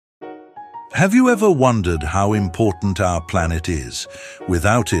Have you ever wondered how important our planet is?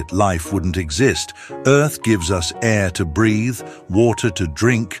 Without it, life wouldn't exist. Earth gives us air to breathe, water to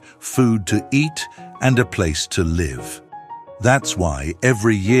drink, food to eat, and a place to live. That's why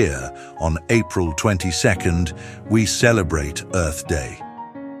every year, on April 22nd, we celebrate Earth Day.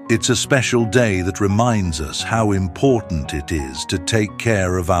 It's a special day that reminds us how important it is to take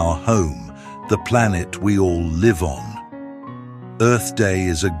care of our home, the planet we all live on. Earth Day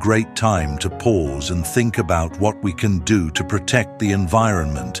is a great time to pause and think about what we can do to protect the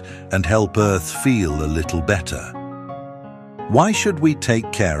environment and help Earth feel a little better. Why should we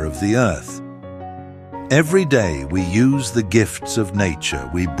take care of the Earth? Every day we use the gifts of nature.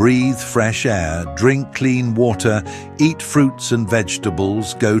 We breathe fresh air, drink clean water, eat fruits and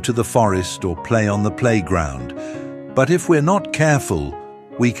vegetables, go to the forest or play on the playground. But if we're not careful,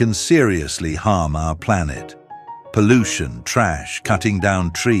 we can seriously harm our planet. Pollution, trash, cutting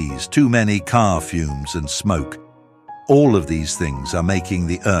down trees, too many car fumes and smoke. All of these things are making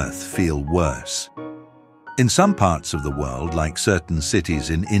the Earth feel worse. In some parts of the world, like certain cities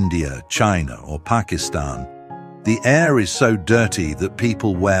in India, China, or Pakistan, the air is so dirty that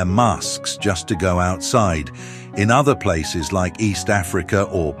people wear masks just to go outside. In other places like East Africa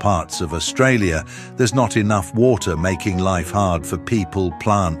or parts of Australia, there's not enough water, making life hard for people,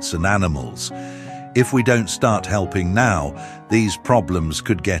 plants, and animals. If we don't start helping now, these problems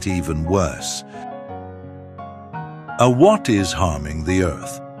could get even worse. What is harming the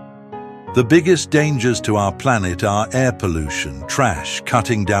Earth? The biggest dangers to our planet are air pollution, trash,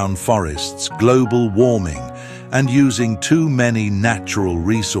 cutting down forests, global warming, and using too many natural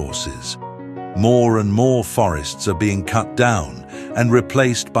resources. More and more forests are being cut down and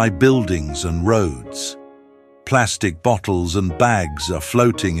replaced by buildings and roads. Plastic bottles and bags are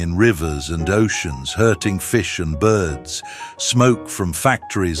floating in rivers and oceans, hurting fish and birds. Smoke from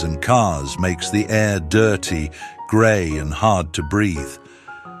factories and cars makes the air dirty, grey, and hard to breathe.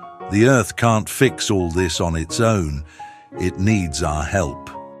 The Earth can't fix all this on its own. It needs our help.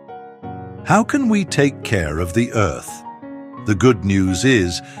 How can we take care of the Earth? The good news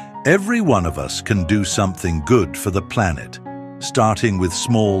is, every one of us can do something good for the planet, starting with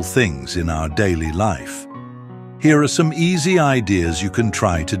small things in our daily life. Here are some easy ideas you can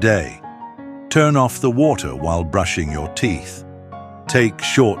try today. Turn off the water while brushing your teeth. Take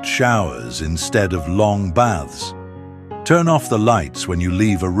short showers instead of long baths. Turn off the lights when you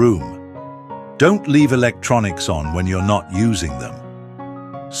leave a room. Don't leave electronics on when you're not using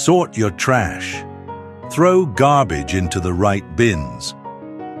them. Sort your trash. Throw garbage into the right bins.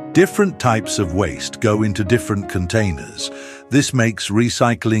 Different types of waste go into different containers. This makes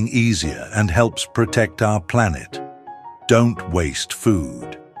recycling easier and helps protect our planet. Don't waste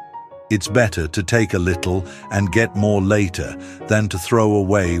food. It's better to take a little and get more later than to throw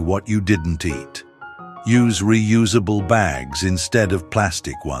away what you didn't eat. Use reusable bags instead of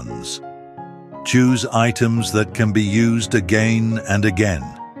plastic ones. Choose items that can be used again and again,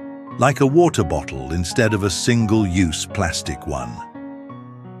 like a water bottle instead of a single-use plastic one.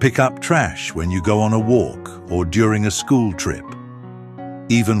 Pick up trash when you go on a walk or during a school trip.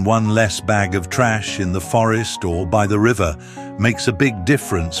 Even one less bag of trash in the forest or by the river makes a big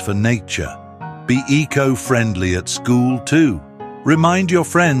difference for nature. Be eco-friendly at school too. Remind your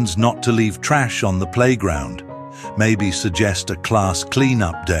friends not to leave trash on the playground. Maybe suggest a class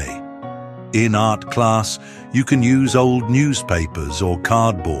cleanup day. In art class, you can use old newspapers or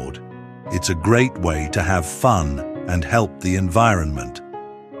cardboard. It's a great way to have fun and help the environment.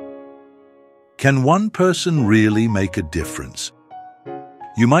 Can one person really make a difference?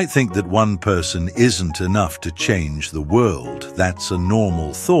 You might think that one person isn't enough to change the world. That's a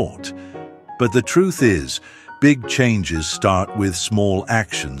normal thought. But the truth is, big changes start with small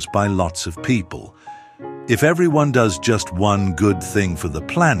actions by lots of people. If everyone does just one good thing for the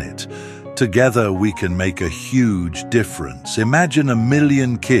planet, together we can make a huge difference. Imagine 1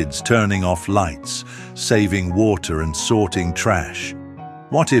 million kids turning off lights, saving water and sorting trash.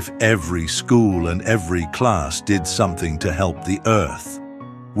 What if every school and every class did something to help the Earth?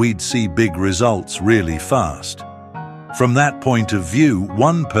 We'd see big results really fast. From that point of view,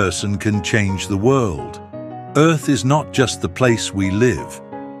 one person can change the world. Earth is not just the place we live.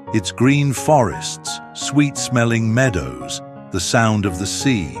 It's green forests, sweet-smelling meadows, the sound of the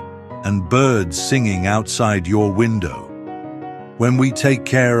sea, and birds singing outside your window. When we take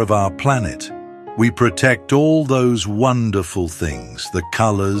care of our planet, we protect all those wonderful things, the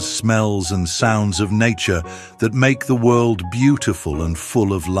colors, smells, and sounds of nature that make the world beautiful and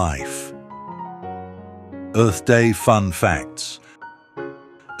full of life. Earth Day Fun Facts.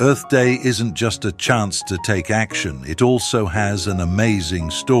 Earth Day isn't just a chance to take action, it also has an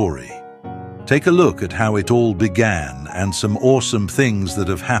amazing story. Take a look at how it all began and some awesome things that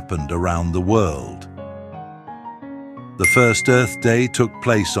have happened around the world. The first Earth Day took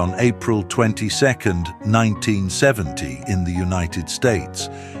place on April 22nd, 1970 in the United States.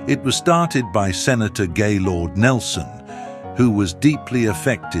 It was started by Senator Gaylord Nelson, who was deeply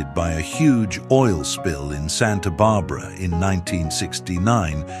affected by a huge oil spill in Santa Barbara in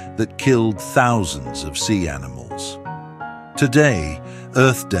 1969 that killed thousands of sea animals. Today,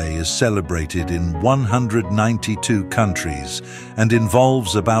 Earth Day is celebrated in 192 countries and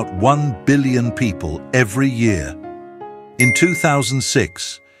involves about 1 billion people every year. In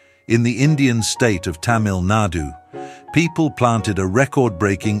 2006, in the Indian state of Tamil Nadu, people planted a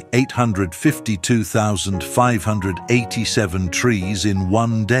record-breaking 852,587 trees in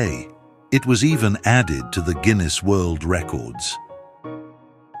one day. It was even added to the Guinness World Records.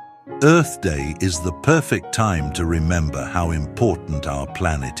 Earth Day is the perfect time to remember how important our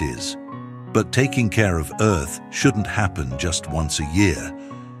planet is. But taking care of Earth shouldn't happen just once a year.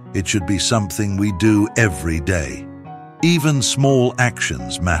 It should be something we do every day. Even small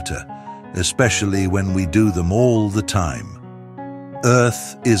actions matter, especially when we do them all the time.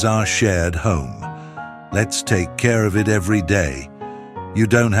 Earth is our shared home. Let's take care of it every day. You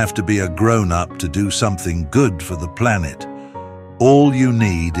don't have to be a grown-up to do something good for the planet. All you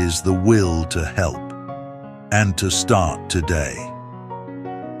need is the will to help, and to start today.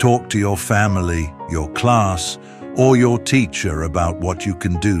 Talk to your family, your class, or your teacher about what you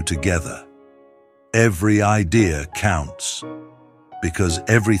can do together. Every idea counts, because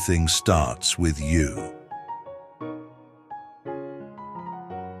everything starts with you.